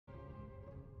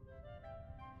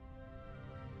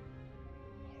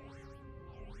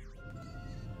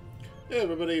Hey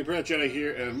everybody, BriDaJedi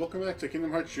here, and welcome back to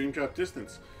Kingdom Hearts Dream Drop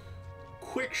Distance.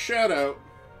 Quick shout out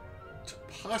to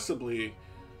possibly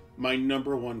my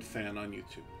 #1 fan on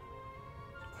YouTube.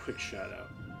 Quick shout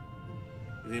out.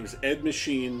 His name is Ed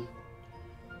Machine.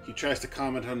 He tries to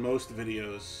comment on most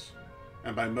videos,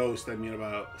 and by most I mean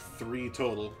about 3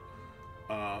 total.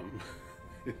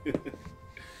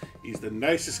 He's the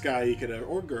nicest guy you could ever,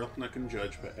 or girl, not gonna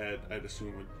judge, but Ed, I'd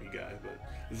assume would be guy, but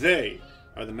they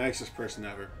are the nicest person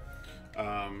ever.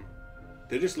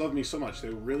 They just love me so much. They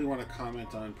really want to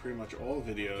comment on pretty much all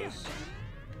videos,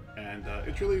 and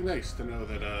it's really nice to know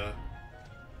that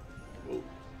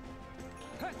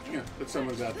that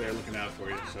someone's out there looking out for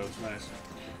you, so it's nice.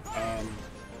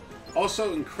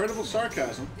 Also, incredible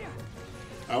sarcasm.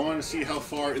 I want to see how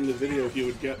far in the video he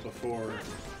would get before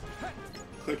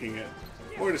clicking it,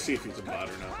 or to see if he's a bot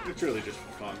or not. It's really just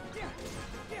for fun.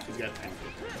 He's got time.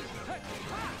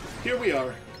 Here we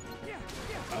are.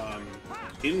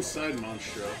 Inside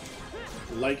Monstro,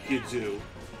 like you do.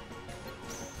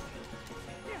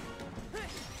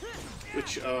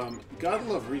 Which, gotta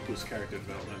love Riku's character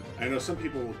development. I know some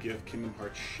people will give Kingdom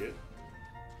Hearts shit.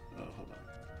 Oh, hold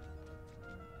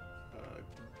on.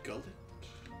 Gullet?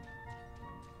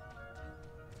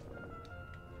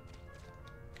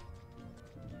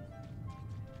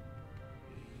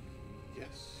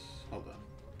 Yes. Hold on.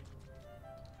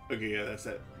 Okay, yeah, that's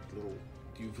that little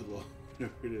Uvula.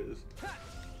 Whatever it is.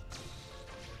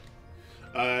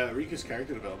 Riku's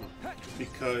character development.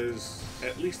 Because,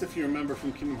 at least if you remember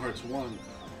from Kingdom Hearts 1,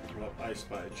 well, I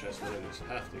spy a chest that I just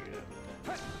have to get.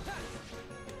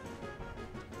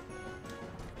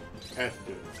 Have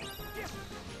to do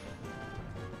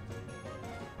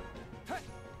it.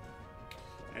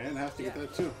 And have to get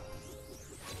that too.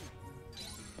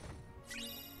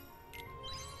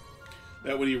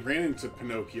 That when he ran into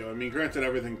Pinocchio, I mean, granted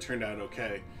everything turned out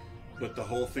okay, but the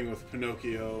whole thing with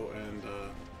Pinocchio and,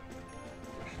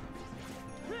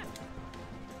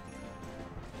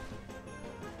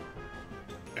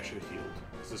 I should have healed.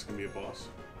 Is this gonna be a boss?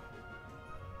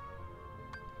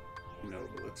 No,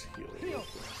 but let's heal. Did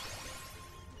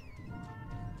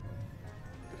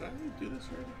I already do this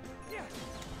already?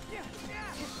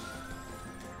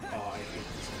 Oh, I hate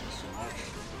this thing so much.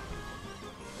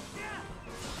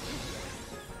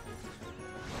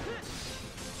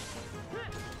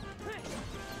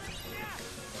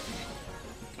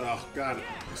 Oh god,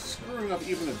 it's screwing up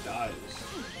even the dives.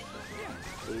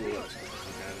 Ooh, let's get the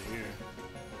fuck out of here.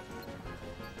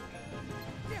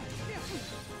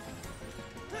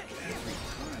 Every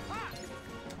time.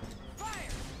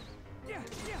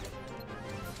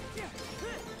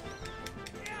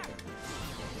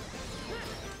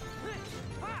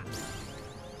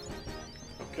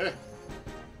 Okay.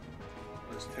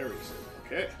 Where's Terry's?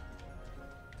 Okay.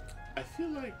 I feel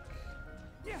like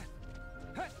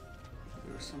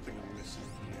there's something I'm missing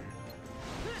here.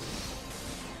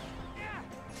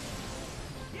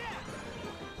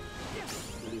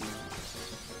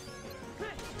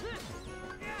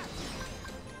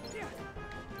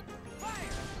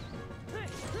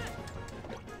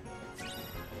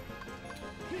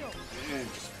 And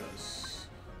just because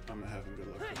I'm not having good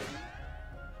luck with it.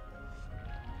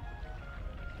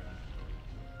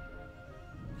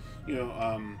 You know,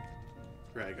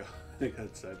 there I go. I think I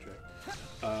got sidetracked.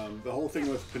 The whole thing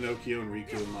with Pinocchio and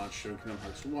Riku and Monstro in Kingdom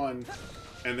Hearts 1,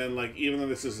 and then, like, even though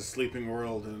this is a sleeping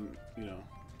world and, you know,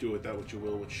 do with that what you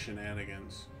will with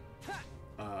shenanigans.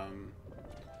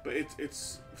 But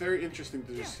it's very interesting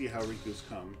to just see how Riku's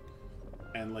come.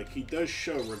 And, like, he does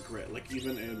show regret. Like,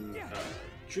 even in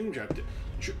Dream Drop,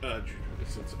 Chain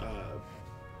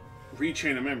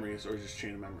of Memories, or just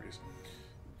Chain of Memories,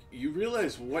 you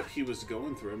realize what he was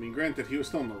going through. I mean, granted, he was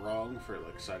still in the wrong for,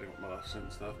 like, siding with Maleficent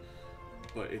and stuff,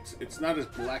 but it's not as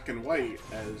black and white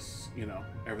as, you know,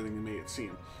 everything you made it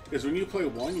seem. Because when you play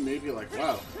 1, you may be like,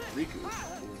 wow, Riku,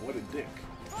 what a dick.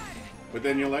 But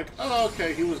then you're like, oh,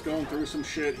 okay, he was going through some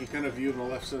shit. He kind of viewed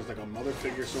Maleficent as like a mother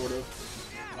figure, sort of.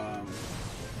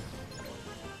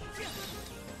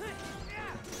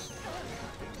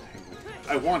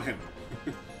 I want him.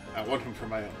 I want him for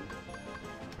my own.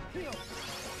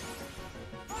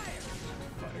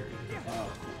 Fire. Oh,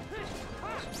 cool.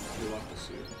 We'll have to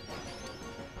see it.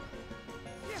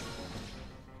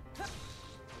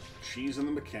 Cheese and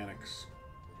the mechanics.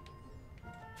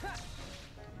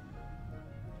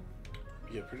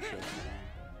 Yeah, pretty sure.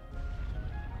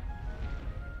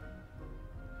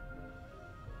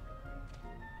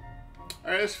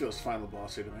 Alright, this feels final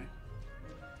bossy to me.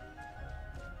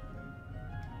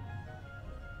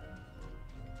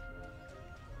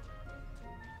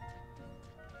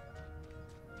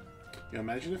 Yeah,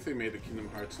 imagine if they made a Kingdom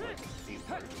Hearts like theme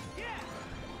park.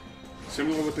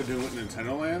 Similar to what they're doing with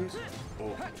Nintendo Land.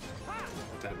 Oh,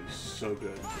 that'd be so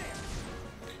good.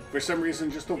 For some reason,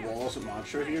 just the walls of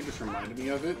Monstro here just reminded me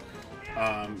of it.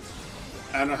 I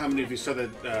don't know how many of you saw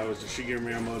that was the Shigeru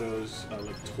Miyamoto's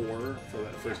like tour for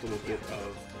that first little bit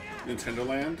of Nintendo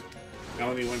Land. And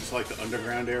when he went to like the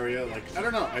underground area, like I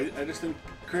don't know, I just think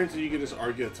currently you could just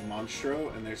argue it's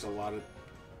Monstro, and there's a lot of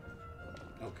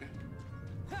okay.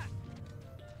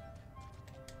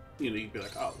 You know, you'd be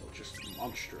like, oh, well, just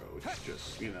Monstro. It's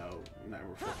just, you know,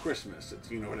 Nightmare Before Christmas. It's,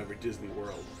 you know, whatever, Disney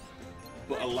World.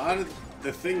 But a lot of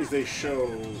the things they show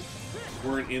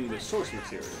weren't in the source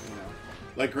material, you know.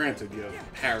 Like, granted, you have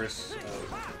Paris.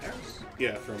 Paris?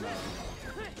 Yeah, from,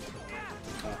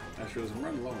 actually, I'm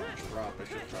running low on drop. I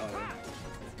should probably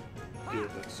deal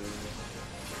with that soon.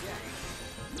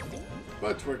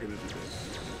 But we're gonna do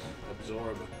this.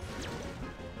 Absorb.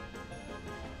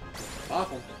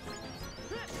 Awful.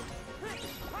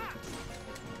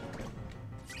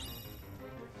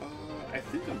 I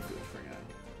think I'm good for now.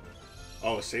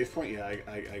 Oh, a save point? Yeah, I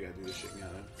gotta do this shit now.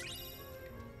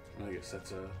 I guess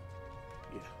that's a...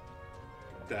 Yeah.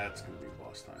 That's gonna be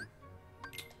boss time.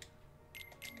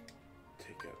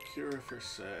 Take out Cure for a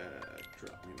sec.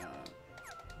 Drop me not.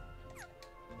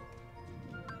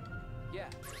 Yeah.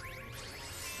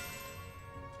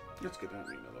 Let's get down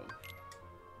to another one.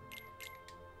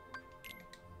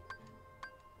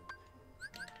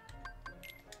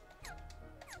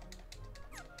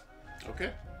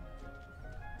 Okay.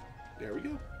 There we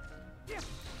go.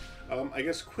 I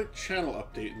guess quick channel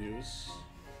update news.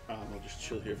 I'll just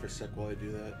chill here for a sec while I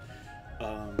do that.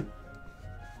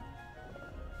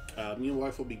 Me and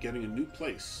wife will be getting a new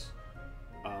place.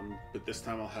 But this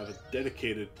time I'll have a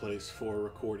dedicated place for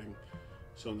recording.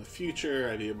 So in the future,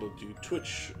 I'd be able to do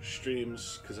Twitch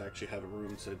streams, because I actually have a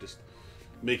room, so just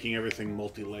making everything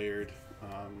multi-layered,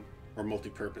 or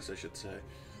multi-purpose, I should say.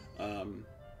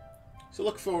 So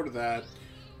look forward to that.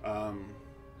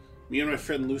 Me and my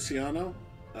friend Luciano,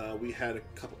 we had a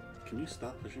couple... Can you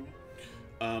stop pushing me?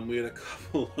 We had a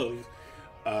couple of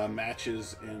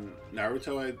matches in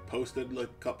Naruto I posted like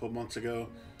a couple months ago.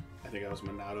 I think I was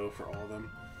Minato for all of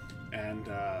them. And,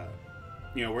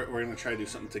 you know, we're going to try to do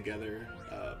something together.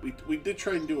 We did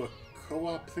try and do a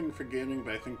co-op thing for gaming,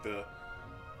 but I think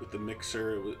with the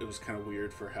mixer, it was kind of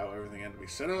weird for how everything had to be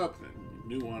set up. And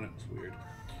new one, it was weird.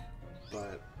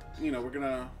 But... You know, we're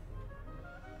gonna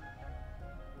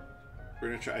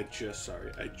try. I just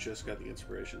got the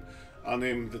inspiration. I'll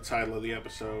name the title of the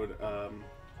episode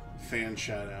fan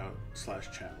shout out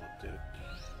 / channel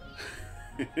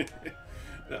update.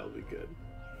 That'll be good.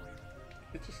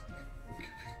 It just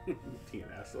being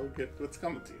an asshole. Get what's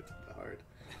coming to you. It's not hard.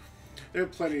 There are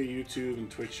plenty of YouTube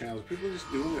and Twitch channels. People are just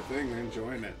doing their thing. They're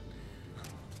enjoying it.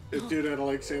 This dude had to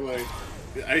like say like,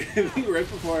 I think right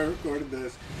before I recorded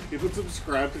this, he put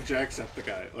subscribe to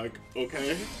Jacksepticeye. Like,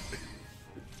 okay.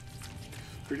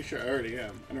 Pretty sure I already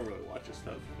am. I don't really watch his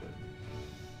stuff, but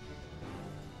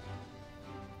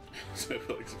so I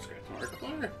feel like subscribe to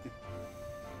Markiplier.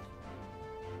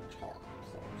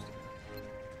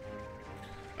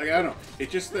 Like I don't know. It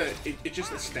just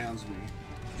astounds me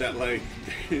that like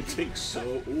it takes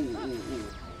so ooh.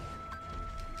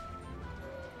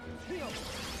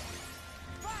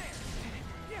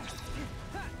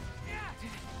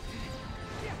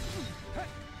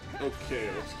 Okay,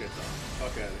 let's get the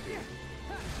fuck out of here.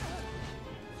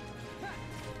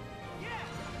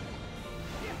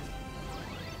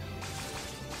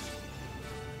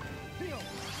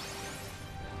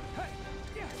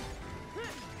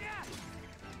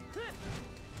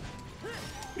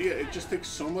 Yeah, it just takes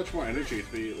so much more energy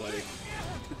to be like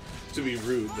to be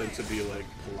rude than to be like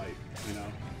polite, you know?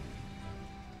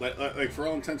 Like for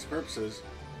all intents and purposes,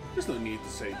 there's no need to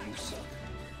say you suck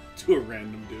to a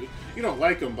random dude. You don't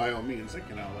like him by all means. Like,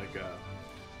 you know, like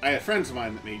I have friends of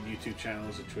mine that made YouTube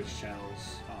channels and Twitch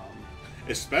channels,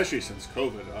 especially since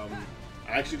COVID.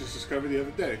 I actually just discovered the other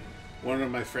day, one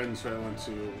of my friends who I went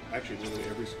to actually literally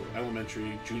every school,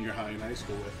 elementary, junior high, and high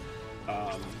school with,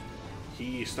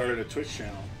 he started a Twitch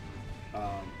channel.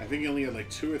 I think he only had like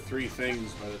 2 or 3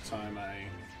 things by the time I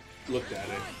looked at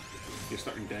it. He's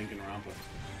starting Danganronpa,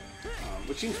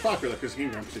 which seems popular because Game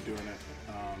Grumps are doing it.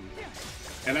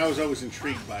 And I was always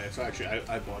intrigued by it, so actually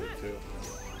I bought it too.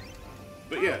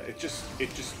 But yeah, it just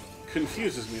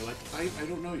confuses me. Like I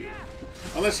don't know you,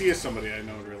 unless he is somebody I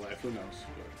know in real life. Who knows?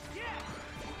 But...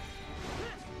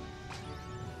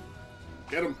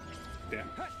 Get him! Damn.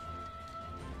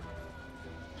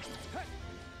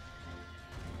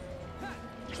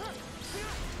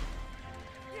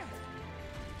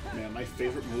 Man, my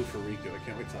favorite move for Riku. I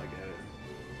can't wait till I get it.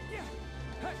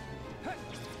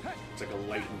 It's like a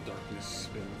light and darkness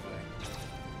spin thing.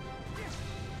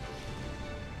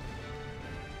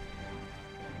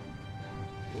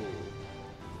 Ooh.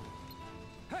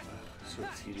 So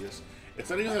tedious. It's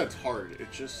not even that it's hard,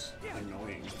 it's just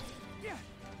annoying.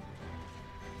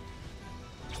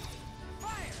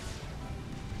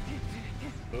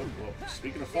 Oh, well,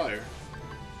 speaking of fire.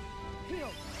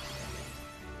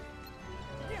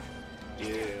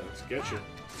 Yeah, let's get you.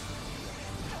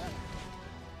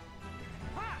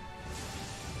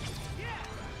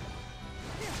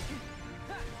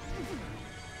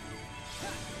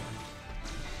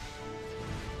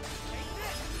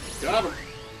 Got him.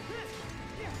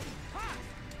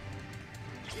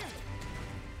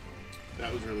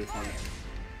 That was really funny.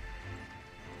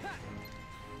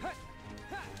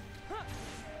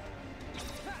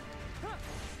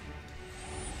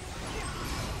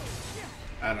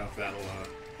 I don't know if that'll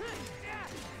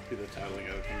be the title I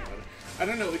gotta think about it. I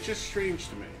don't know, it's just strange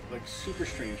to me. Like, super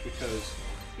strange because,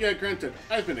 yeah, granted,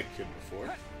 I've been a kid before.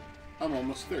 I'm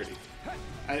almost 30.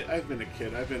 I've been a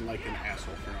kid. I've been like an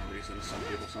asshole for no reason to some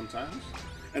people sometimes.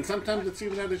 And sometimes it's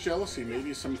even out of jealousy.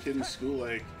 Maybe some kid in school,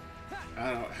 like,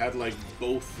 I don't know, had like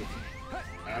both,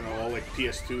 I don't know, all like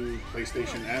PS2,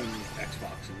 PlayStation, and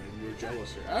Xbox, and maybe we were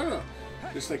jealous, or I don't know.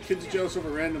 Just like kids are jealous over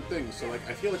random things. So like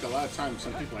I feel like a lot of times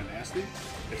some people are nasty.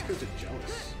 It's because they're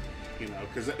jealous, you know.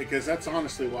 Because that's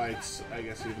honestly why it's, I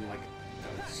guess, even like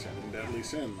 7 deadly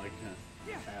sin, like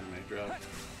anime drug.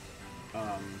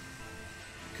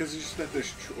 Because it's just that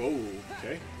there's oh,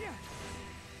 okay.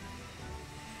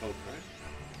 Okay.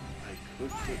 I could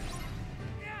put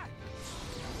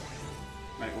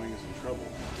Nightwing is in trouble.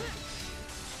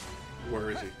 Where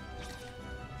is he?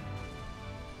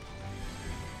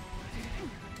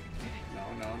 No.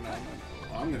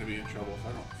 I'm gonna be in trouble if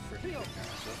I don't freaking take care of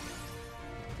myself.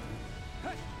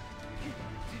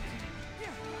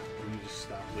 Can you just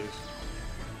stop, please?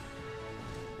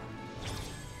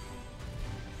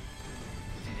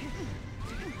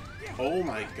 Oh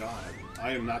my god.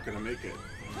 I am not gonna make it.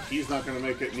 He's not gonna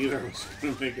make it, neither of us are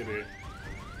gonna make it here.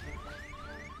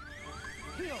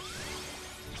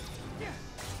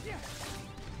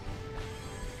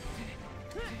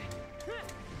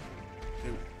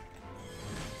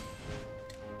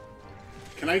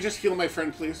 Can I just heal my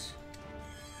friend, please?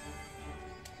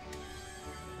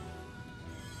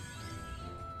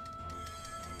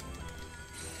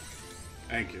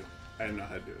 Thank you. I didn't know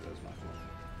how to do it. That was my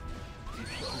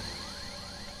fault.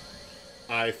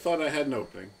 I thought I had an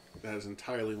opening. That is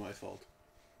entirely my fault.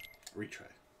 Retry.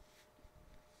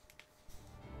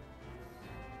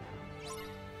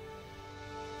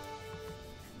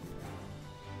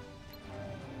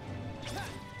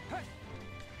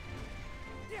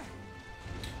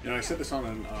 You know, I said this on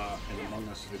an Among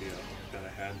Us video that I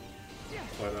had,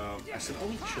 but I said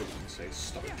only children say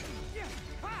start.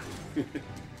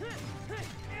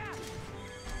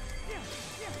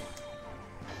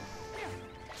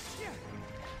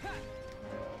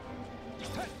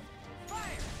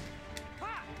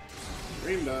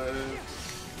 Green dive.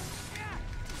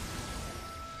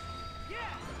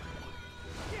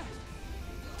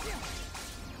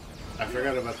 I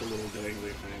forgot about the little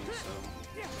dangly thing, so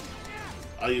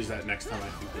I'll use that next time I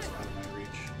think this is out of my reach.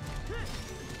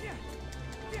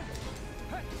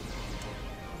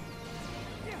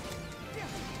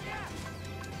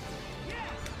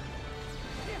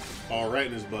 All right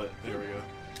in his butt. There we go.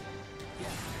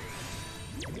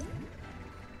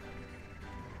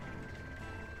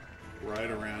 Right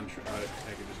around. I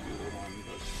could just do the one,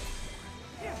 but.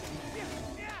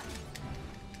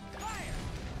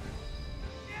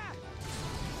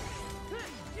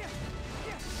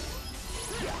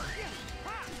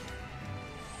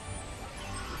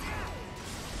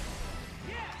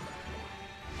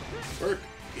 Work.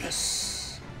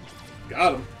 Yes.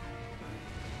 Got him.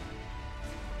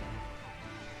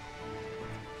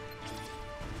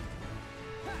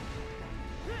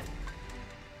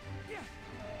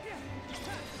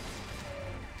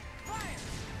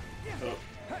 Oh.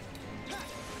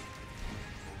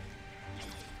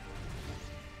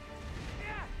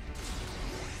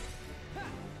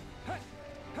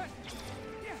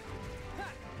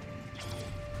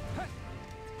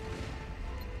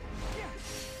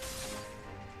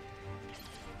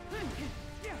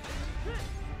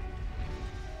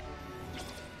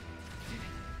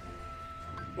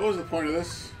 What was the point of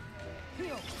this?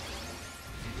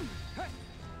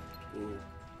 Ooh.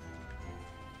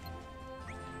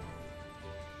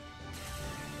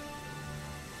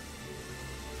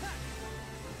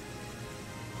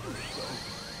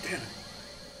 Damn it.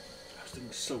 I was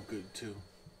doing so good too.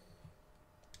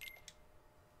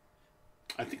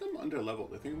 I think I'm under leveled.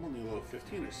 I think I'm only level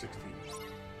 15 or 16.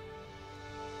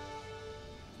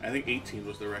 I think 18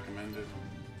 was the recommended.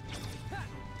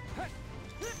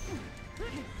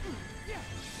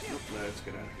 Nope, let's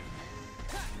get out of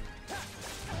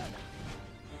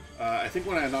here. I think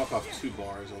when I knock off 2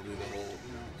 bars, I'll do the whole,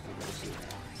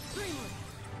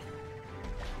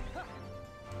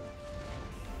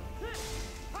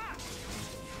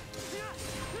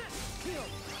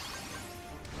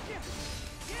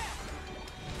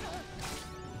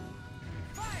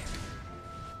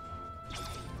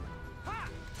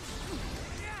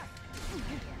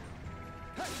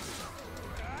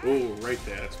 oh, right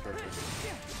there, that's perfect.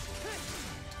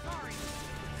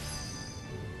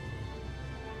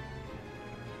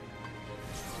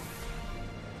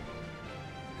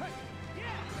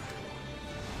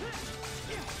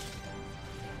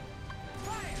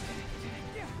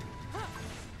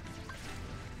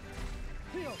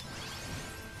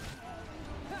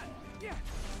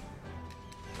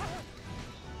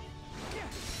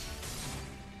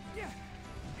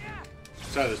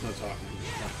 Sorry, there's no talking.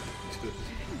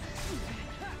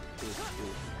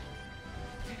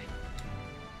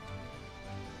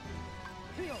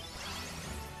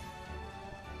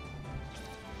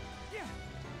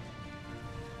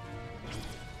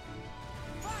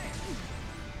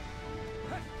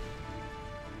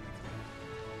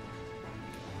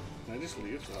 Can I just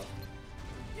leave? So?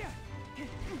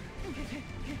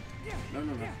 No,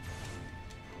 no, no.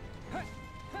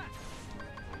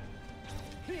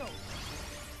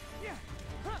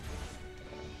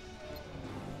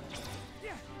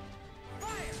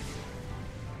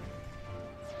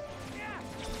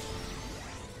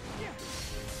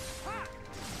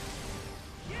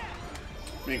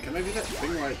 Man, can I do that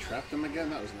thing where I trapped him again?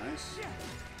 That was nice.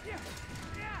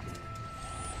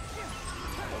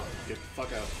 Oh, get the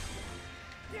fuck out.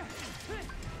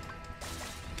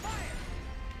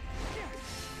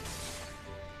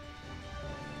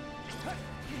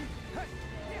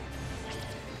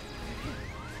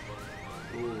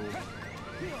 Ooh.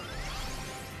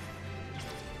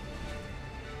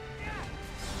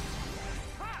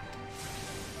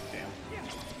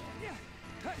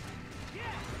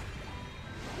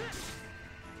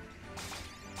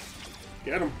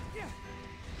 Get him.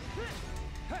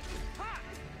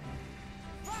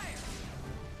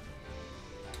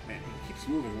 Man, he keeps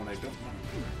moving when I don't want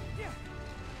him to.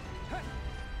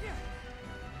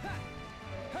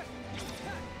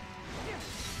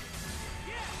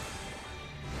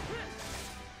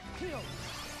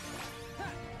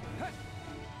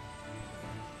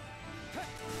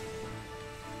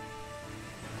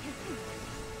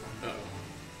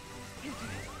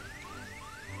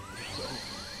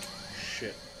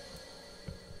 Shit.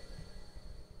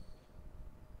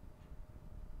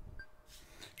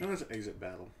 Now there's an exit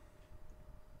battle.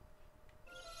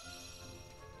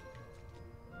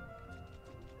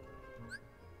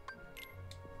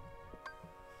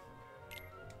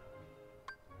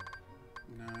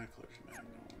 No, collection mag, no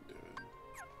one do it.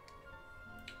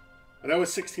 But I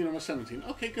was 16, almost 17.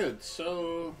 Okay, good.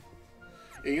 So,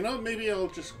 yeah, you know, maybe I'll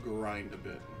just grind a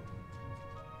bit.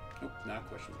 Nope, not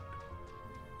question mark.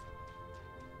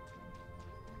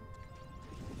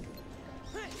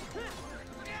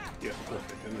 Yeah,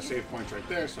 perfect. And the save point's right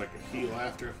there, so I can heal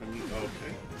after if I need.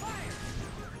 Okay.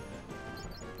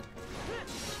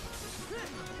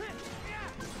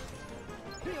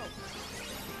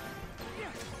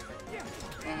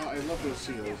 Oh, I love those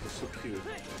seals. They're so cute.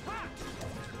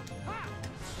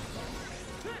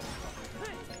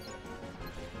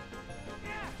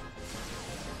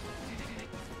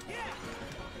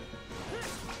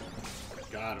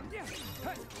 Got him.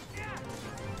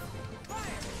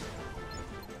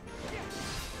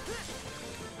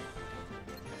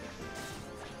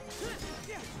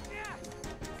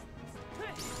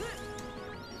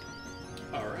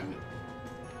 All right.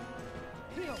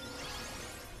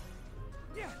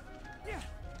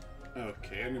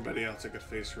 Okay, anybody else I could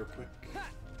face real quick?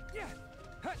 Yeah,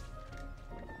 right.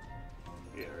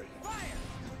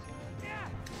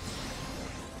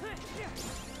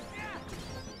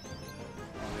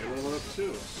 Oh, they level up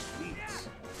too. Sweet.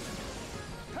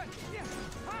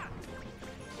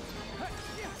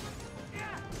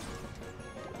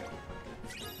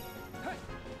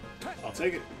 I'll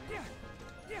take it.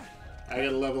 I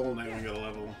get a level and I don't get a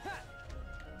level.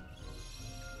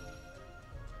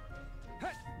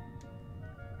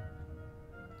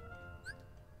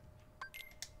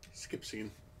 Skip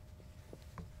scene.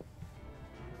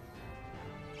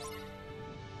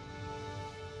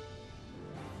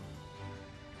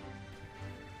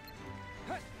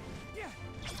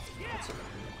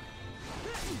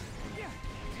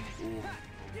 Ooh.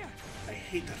 I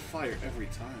hate that fire every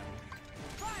time.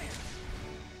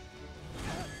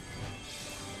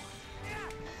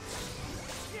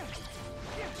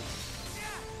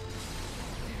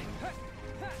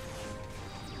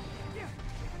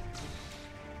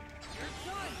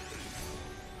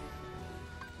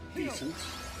 Decent.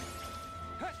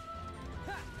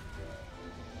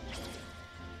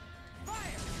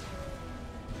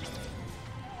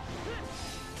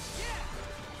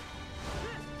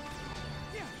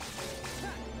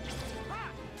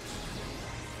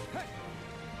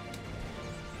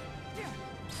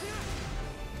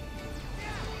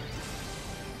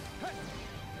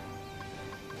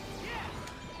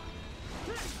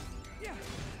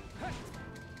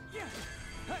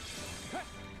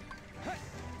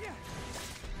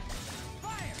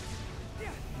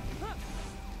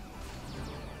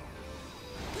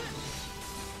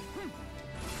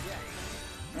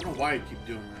 I don't know why I keep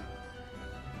doing that.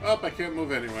 Oh, I can't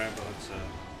move anywhere, but it's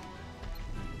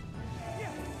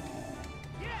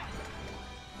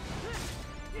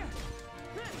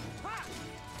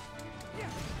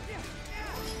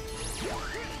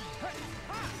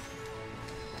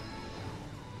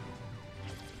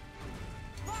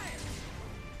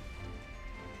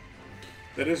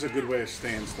that is a good way of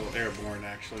staying still airborne,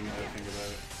 actually, now that I think about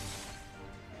it.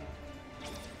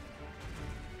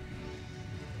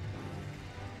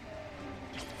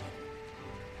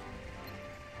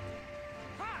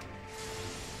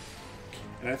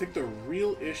 And I think the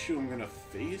real issue I'm gonna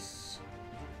face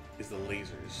is the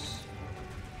lasers.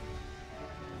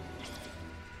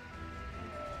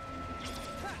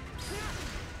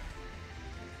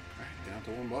 Alright, down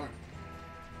to one bar.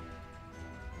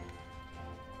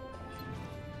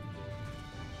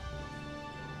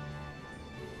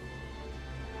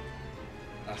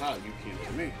 Aha, you came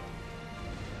to me.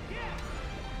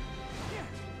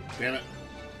 Damn it.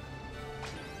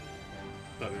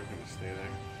 Thought we were gonna stay there.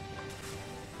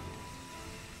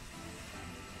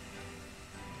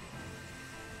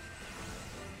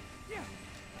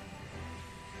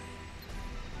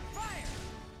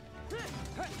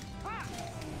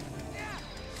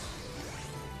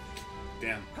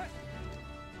 Damn.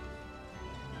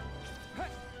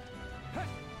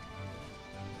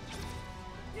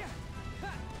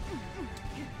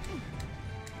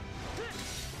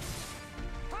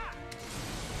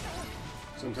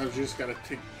 Sometimes you just gotta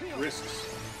take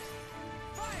risks.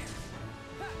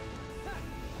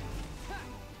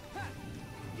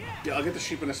 Yeah, I'll get the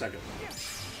sheep in a second.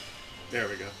 There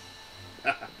we go.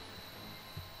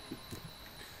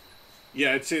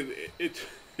 Yeah, I'd say it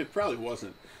probably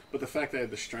wasn't, but the fact that I had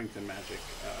the strength and magic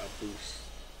boost,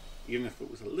 even if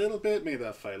it was a little bit, made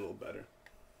that fight a little better.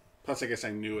 Plus, I guess I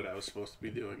knew what I was supposed to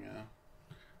be doing.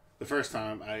 The first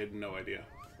time, I had no idea.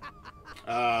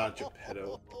 Ah,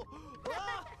 Geppetto.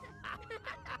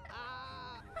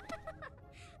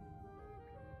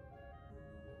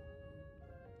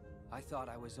 I thought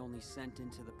I was only sent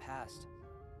into the past,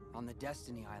 on the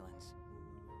Destiny Islands.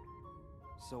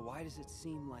 So why does it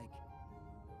seem like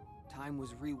time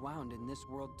was rewound in this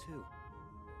world too?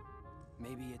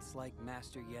 Maybe it's like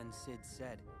Master Yen Sid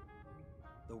said.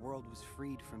 The world was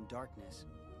freed from darkness,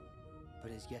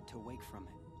 but is yet to wake from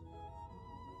it.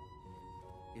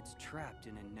 It's trapped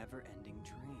in a never-ending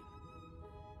dream.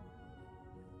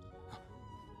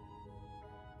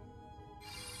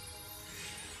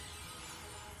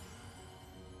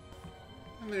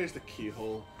 And there's the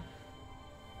keyhole.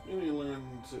 And we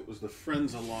learned it was the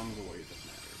friends along the way that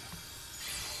mattered.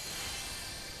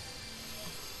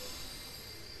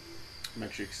 I'm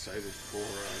actually excited for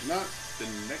not the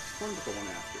next one, but the one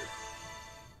after.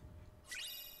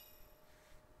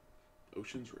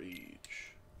 Ocean's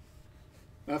Rage.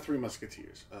 Not Three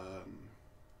Musketeers.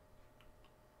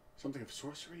 Something of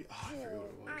sorcery? Oh, I forget what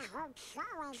it was. I hope so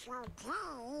is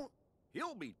okay.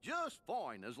 He'll be just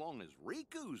fine as long as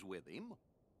Riku's with him.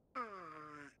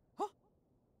 Huh?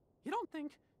 You don't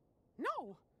think?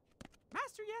 No!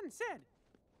 Master Yen said.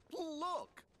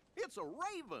 Look! It's a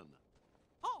raven!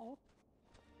 Oh.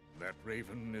 That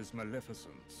raven is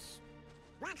Maleficent's.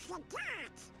 What's the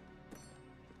got?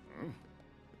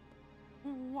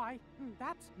 Why,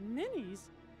 that's Minnie's.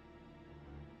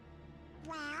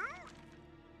 Well?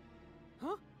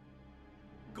 Huh?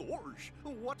 Gorge,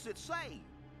 what's it say?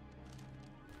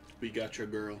 We got your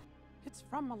girl. It's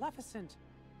from Maleficent.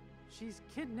 She's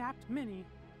kidnapped Minnie.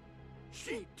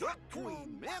 She took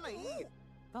Queen Minnie?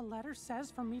 The letter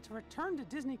says for me to return to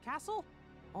Disney Castle,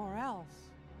 or else.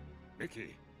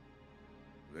 Mickey,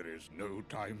 there is no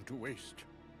time to waste.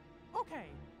 Okay,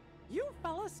 you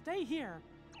fellas stay here.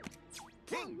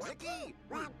 King Mickey,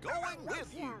 we're going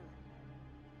with you!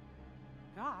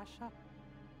 Gosh,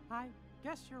 I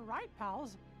guess you're right,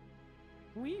 pals.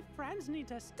 We friends need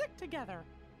to stick together.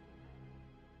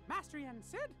 Mastery and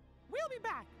Sid, we'll be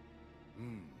back.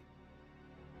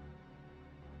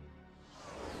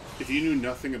 If you knew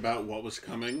nothing about what was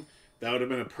coming, that would have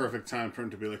been a perfect time for him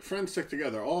to be like, friends stick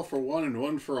together, all for one and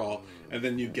one for all. And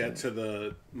then you get to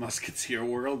the Musketeer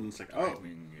world, and it's like, oh,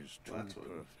 Timing is too that's what...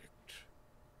 perfect,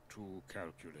 too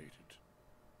calculated.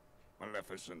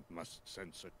 Maleficent must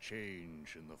sense a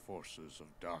change in the forces of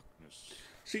darkness.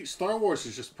 See, Star Wars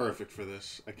is just perfect for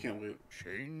this. I can't wait.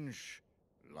 Change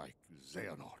like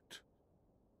Xehanort.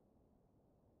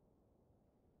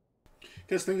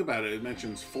 Because think about it, it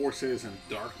mentions forces and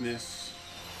darkness.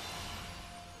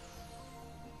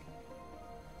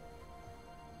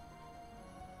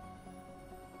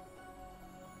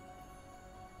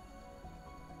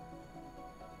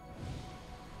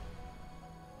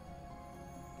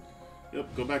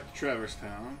 Yep, go back to Traverse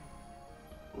Town.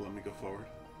 Well, let me go forward.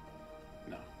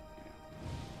 No.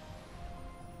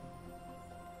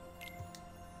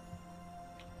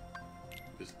 Yeah.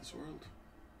 Visit this world.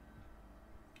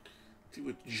 See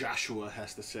what Joshua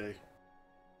has to say.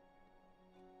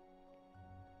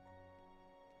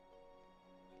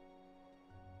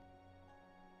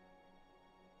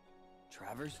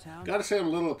 Traverse Town? Gotta say, I'm a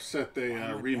little upset they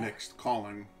remixed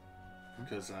Calling.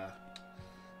 Because that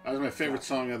was my favorite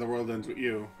song of The World Ends With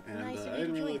You. And Nice of I you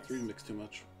didn't to really join like the us. remix too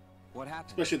much. What happened?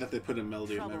 Especially that they put in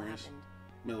Melody of Trouble Memories. happened.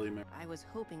 Melody of Memories. I was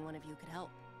hoping one of you could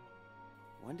help.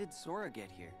 When did Sora get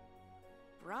here?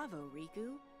 Bravo,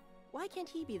 Riku. Why can't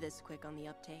he be this quick on the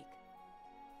uptake?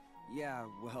 Yeah,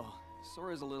 well,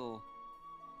 Sora's a little...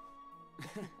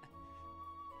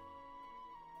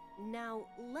 Now,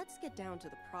 let's get down to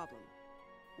the problem.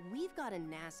 We've got a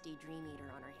nasty Dream Eater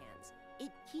on our hands.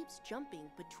 It keeps jumping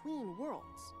between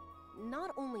worlds.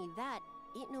 Not only that,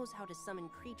 it knows how to summon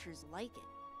creatures like it.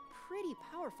 Pretty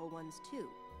powerful ones, too.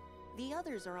 The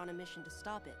others are on a mission to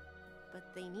stop it,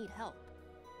 but they need help.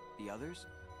 The others?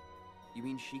 You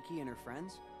mean Shiki and her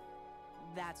friends?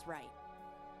 That's right.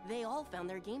 They all found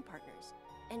their game partners,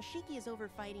 and Shiki is over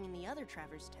fighting in the other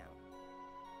Traverse Town.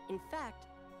 In fact,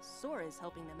 Sora is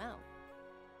helping them out.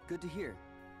 Good to hear.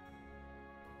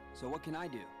 So what can I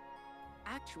do?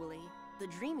 Actually, the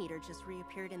Dream Eater just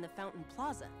reappeared in the Fountain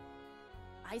Plaza.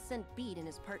 I sent Beat and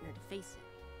his partner to face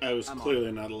it. I was I'm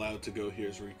clearly not allowed to go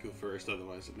here's Riku first,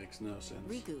 otherwise it makes no sense.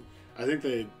 Riku, I think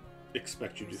they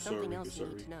expect you to there's Sora, something Riku, else you Sora,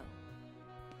 need Riku. to know.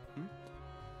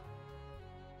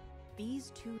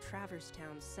 These two Traverse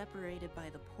Towns separated by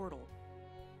the portal.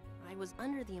 I was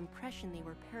under the impression they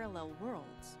were parallel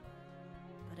worlds,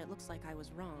 but it looks like I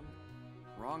was wrong.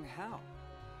 Wrong how?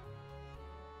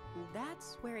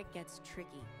 That's where it gets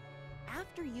tricky.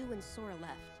 After you and Sora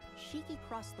left, Shiki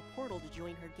crossed the portal to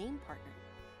join her game partner.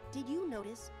 Did you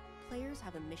notice players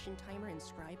have a mission timer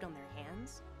inscribed on their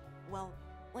hands? Well,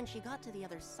 when she got to the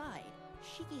other side,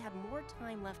 Shiki had more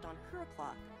time left on her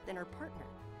clock than her partner.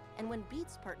 And when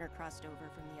Beat's partner crossed over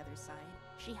from the other side,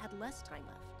 she had less time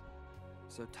left.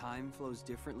 So time flows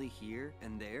differently here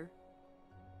and there?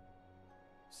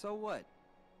 So what?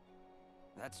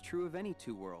 That's true of any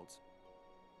two worlds.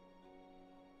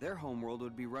 Their homeworld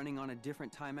would be running on a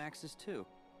different time axis too.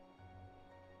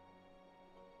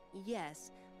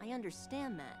 Yes, I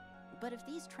understand that. But if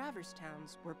these Traverse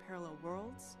Towns were parallel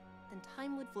worlds, then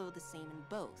time would flow the same in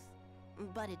both.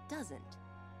 But it doesn't.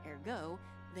 Ergo,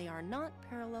 they are not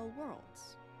parallel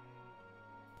worlds.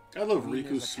 I love I mean,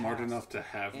 there's Riku's a smart past enough to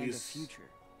have and a these future.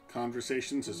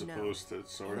 conversations as No. opposed to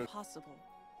Sora. Impossible.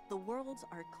 The worlds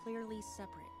are clearly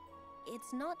separate.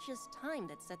 It's not just time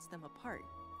that sets them apart.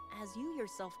 As you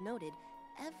yourself noted,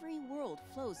 every world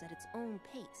flows at its own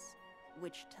pace,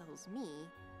 which tells me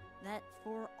that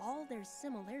for all their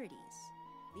similarities,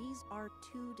 these are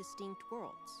two distinct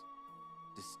worlds.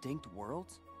 Distinct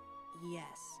worlds?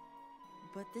 Yes,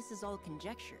 but this is all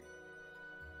conjecture.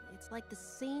 It's like the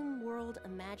same world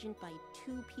imagined by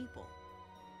two people.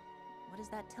 What does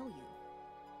that tell you?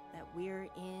 That we're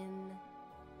in...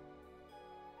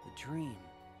 The dream.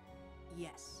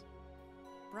 Yes.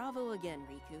 Bravo again,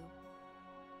 Riku.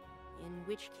 In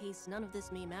which case, none of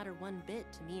this may matter one bit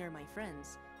to me or my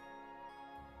friends.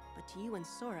 But to you and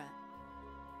Sora,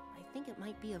 I think it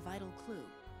might be a vital clue.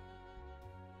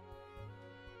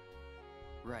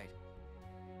 Right.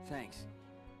 Thanks.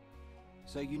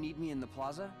 So you need me in the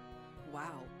plaza?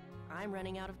 Wow, I'm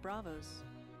running out of Bravos.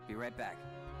 Be right back.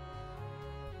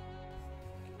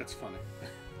 That's funny.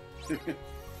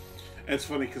 It's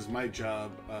funny because my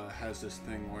job has this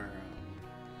thing where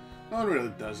no one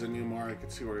really does it anymore. I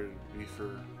could see where it'd be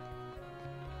for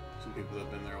some people that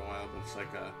have been there a while, but it's like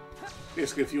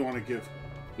basically if you want to give,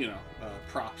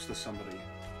 props to somebody,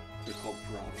 They're called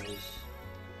Bravos.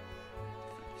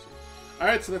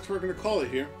 Alright, so that's where we're going to call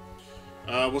it here.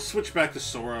 We'll switch back to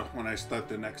Sora when I start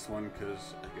the next one,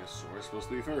 because I guess Sora's supposed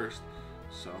to be first.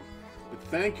 So, but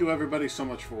thank you everybody so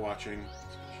much for watching.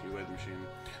 Especially you, Ed Machine.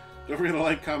 Don't forget to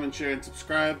like, comment, share, and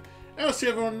subscribe. And I'll see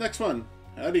everyone in the next one.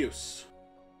 Adios.